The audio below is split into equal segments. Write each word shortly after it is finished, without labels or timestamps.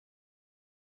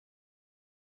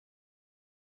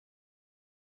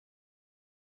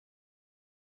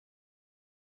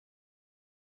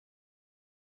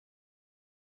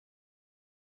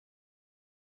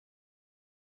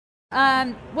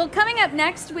Well, coming up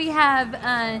next, we have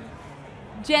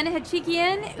Jen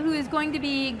Hachigian, who is going to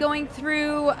be going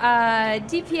through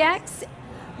DPX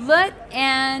LUT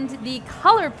and the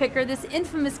color picker, this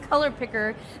infamous color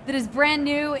picker that is brand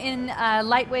new in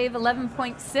Lightwave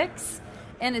 11.6.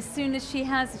 And as soon as she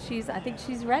has, I think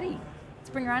she's ready. Let's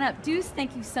bring her on up. Deuce,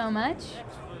 thank you so much.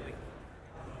 Absolutely.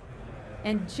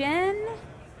 And Jen,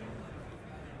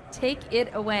 take it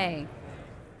away.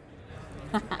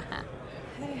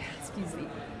 Excuse me.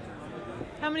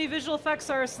 How many visual effects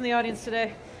artists in the audience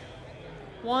today?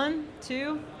 1,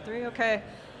 2, 3, okay.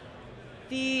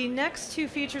 The next two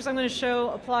features I'm going to show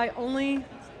apply only,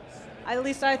 at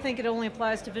least I think it only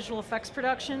applies to visual effects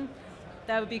production.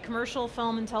 That would be commercial,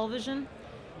 film, and television.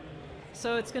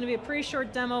 So it's going to be a pretty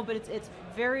short demo, but it's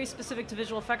very specific to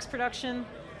visual effects production,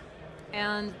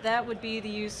 and that would be the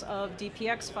use of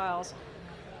DPX files.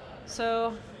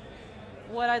 So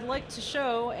what I'd like to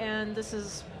show, and this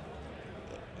is,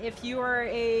 if you are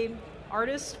a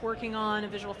artist working on a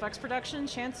visual effects production,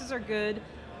 chances are good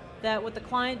that what the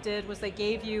client did was they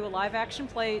gave you a live action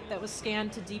plate that was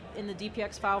scanned to in the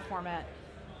DPX file format.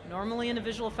 Normally in a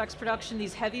visual effects production,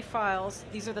 these heavy files,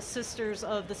 these are the sisters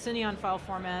of the Cineon file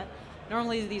format.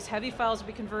 Normally these heavy files will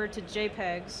be converted to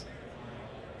JPEGs,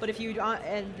 but if you,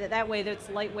 and that way that's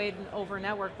lightweight and over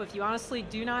network, but if you honestly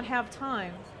do not have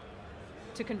time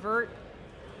to convert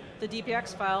the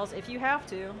DPX files, if you have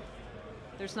to,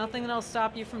 there's nothing that'll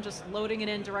stop you from just loading it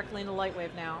in directly into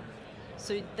Lightwave now.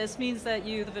 So this means that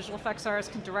you, the visual effects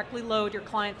artist, can directly load your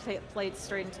client plates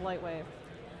straight into Lightwave.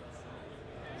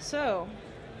 So,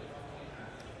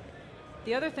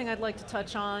 the other thing I'd like to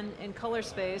touch on in color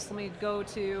space, let me go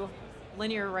to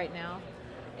linear right now,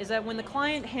 is that when the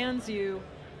client hands you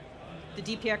the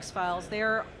DPX files, they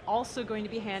are also going to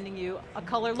be handing you a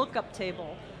color lookup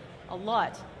table, a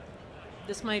LUT.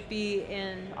 This might be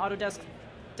in Autodesk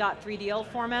 .3DL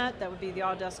format, that would be the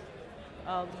Autodesk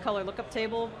color lookup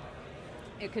table.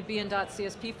 It could be in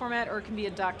 .CSP format, or it can be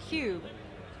a .cube.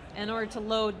 In order to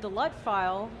load the LUT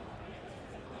file,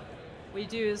 what you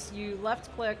do is you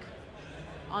left click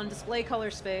on display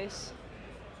color space,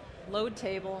 load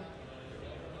table,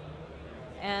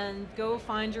 and go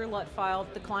find your LUT file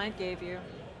that the client gave you,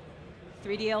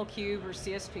 3DL cube or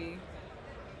CSP,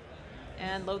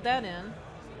 and load that in.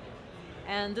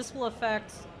 And this will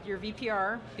affect your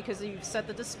VPR because you've set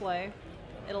the display.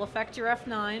 It'll affect your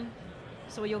F9.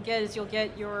 So what you'll get is you'll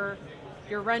get your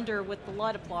render with the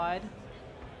LUT applied.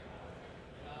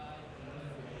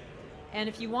 And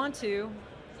if you want to,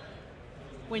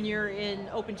 when you're in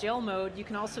OpenGL mode, you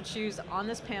can also choose on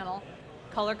this panel,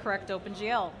 color correct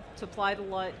OpenGL to apply the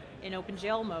LUT in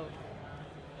OpenGL mode.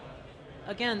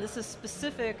 Again, this is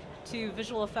specific to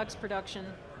visual effects production.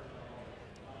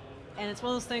 And it's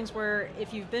one of those things where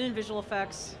if you've been in visual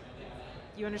effects,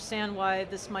 you understand why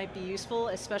this might be useful,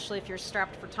 especially if you're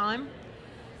strapped for time.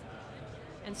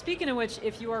 And speaking of which,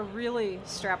 if you are really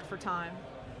strapped for time,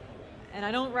 and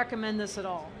I don't recommend this at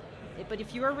all, but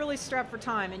if you are really strapped for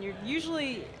time, and you're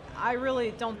usually, I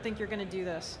really don't think you're going to do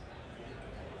this,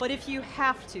 but if you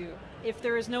have to, if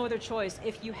there is no other choice,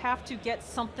 if you have to get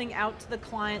something out to the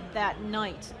client that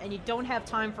night, and you don't have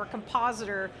time for a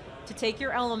compositor to take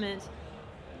your element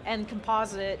and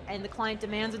composite it, and the client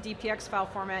demands a DPX file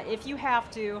format, if you have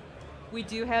to, we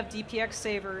do have DPX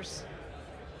savers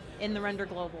in the render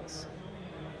globals.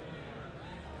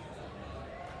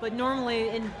 But normally,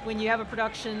 when you have a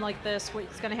production like this,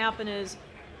 what's going to happen is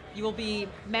you will be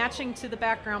matching to the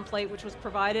background plate, which was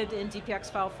provided in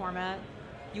DPX file format.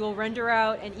 You will render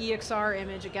out an EXR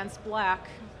image against black.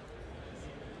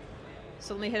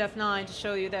 So let me hit F9 to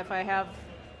show you that if I have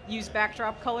use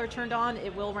backdrop color turned on,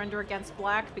 it will render against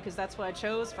black because that's what I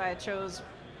chose. If I chose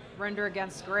render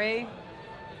against gray,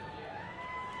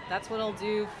 that's what it'll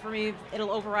do for me. It'll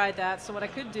override that. So what I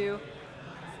could do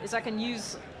is I can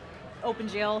use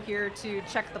OpenGL here to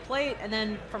check the plate, and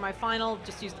then for my final,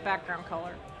 just use the background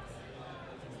color.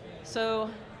 So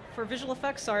for visual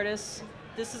effects artists,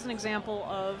 this is an example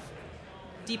of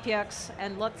DPX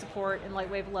and LUT support in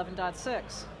Lightwave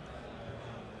 11.6.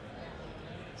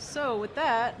 So with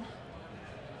that,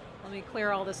 let me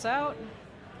clear all this out.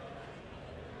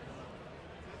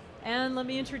 And let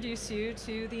me introduce you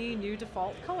to the new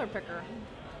default color picker.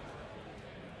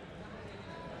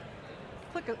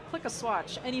 Click a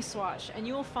swatch, any swatch, and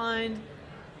you will find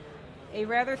a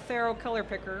rather thorough color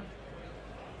picker.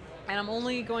 And I'm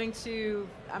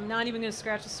not even going to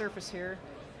scratch the surface here.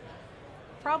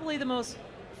 Probably the most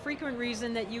frequent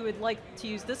reason that you would like to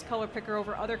use this color picker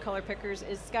over other color pickers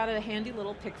is it's got a handy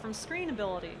little pick from screen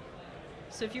ability.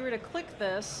 So if you were to click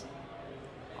this,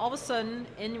 all of a sudden,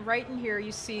 right in here,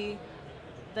 you see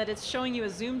that it's showing you a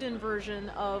zoomed in version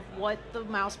of what the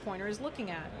mouse pointer is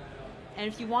looking at. And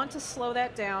if you want to slow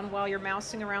that down while you're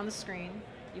mousing around the screen,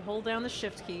 you hold down the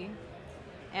shift key,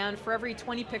 and for every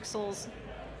 20 pixels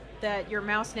that your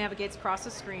mouse navigates across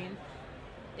the screen,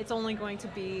 it's only going to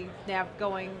be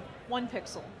going 1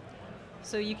 pixel.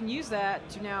 So you can use that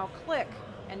to now click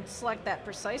and select that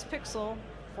precise pixel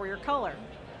for your color.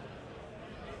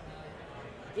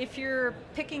 If you're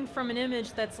picking from an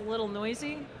image that's a little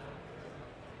noisy,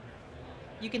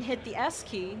 you can hit the S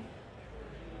key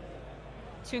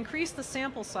to increase the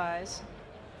sample size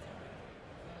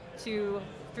to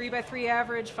 3x3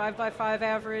 average, 5x5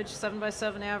 average,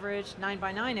 7x7 average,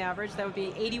 9x9 average. That would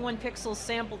be 81 pixels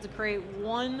sampled to create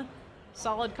one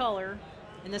solid color,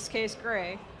 in this case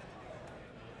gray.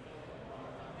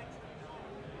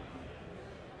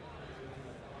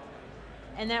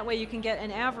 And that way you can get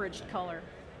an averaged color.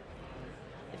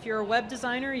 If you're a web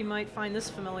designer, you might find this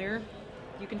familiar.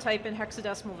 You can type in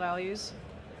hexadecimal values.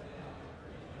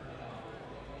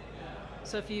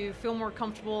 So if you feel more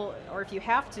comfortable, or if you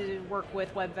have to work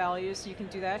with web values, you can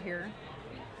do that here.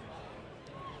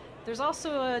 There's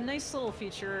also a nice little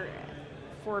feature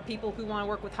for people who want to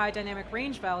work with high dynamic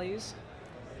range values.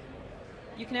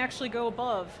 You can actually go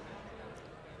above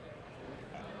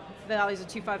values of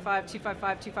 255,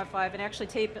 255, 255, and actually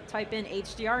type in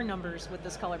HDR numbers with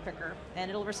this color picker, and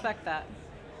it'll respect that.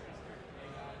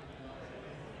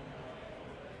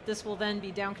 This will then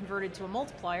be down converted to a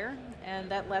multiplier, and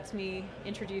that lets me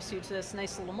introduce you to this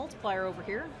nice little multiplier over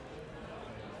here.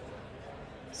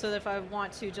 So that if I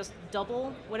want to just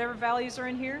double whatever values are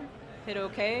in here, hit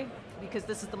OK, because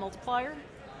this is the multiplier.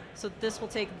 So this will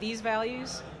take these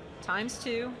values times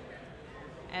 2,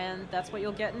 and that's what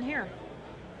you'll get in here.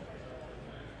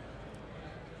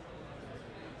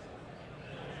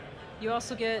 You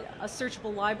also get a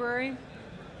searchable library.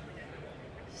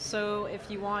 So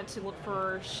if you want to look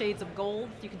for shades of gold,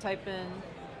 you can type in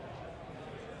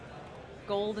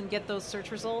gold and get those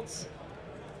search results.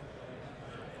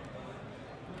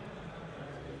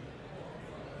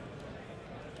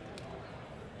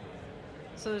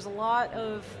 So there's a lot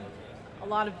of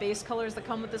base colors that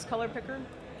come with this color picker,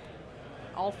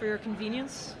 all for your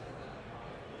convenience.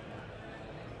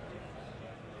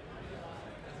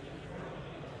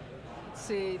 Let's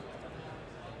see.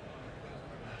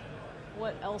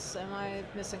 What else am I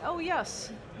missing? Oh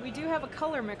yes, we do have a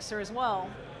color mixer as well.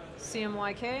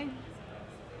 CMYK.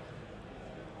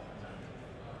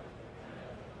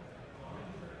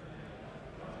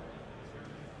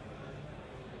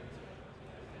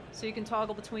 So you can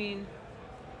toggle between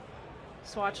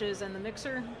swatches and the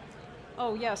mixer.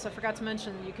 Oh yes, I forgot to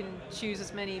mention you can choose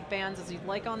as many bands as you'd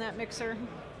like on that mixer.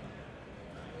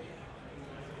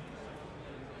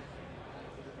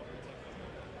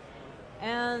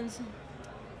 And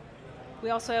we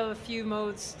also have a few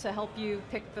modes to help you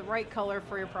pick the right color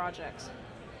for your project.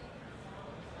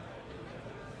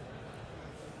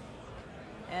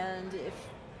 And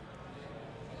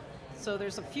so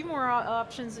there's a few more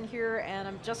options in here, and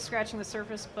I'm just scratching the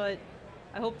surface, but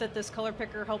I hope that this color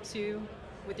picker helps you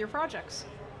with your projects.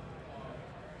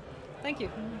 Thank you.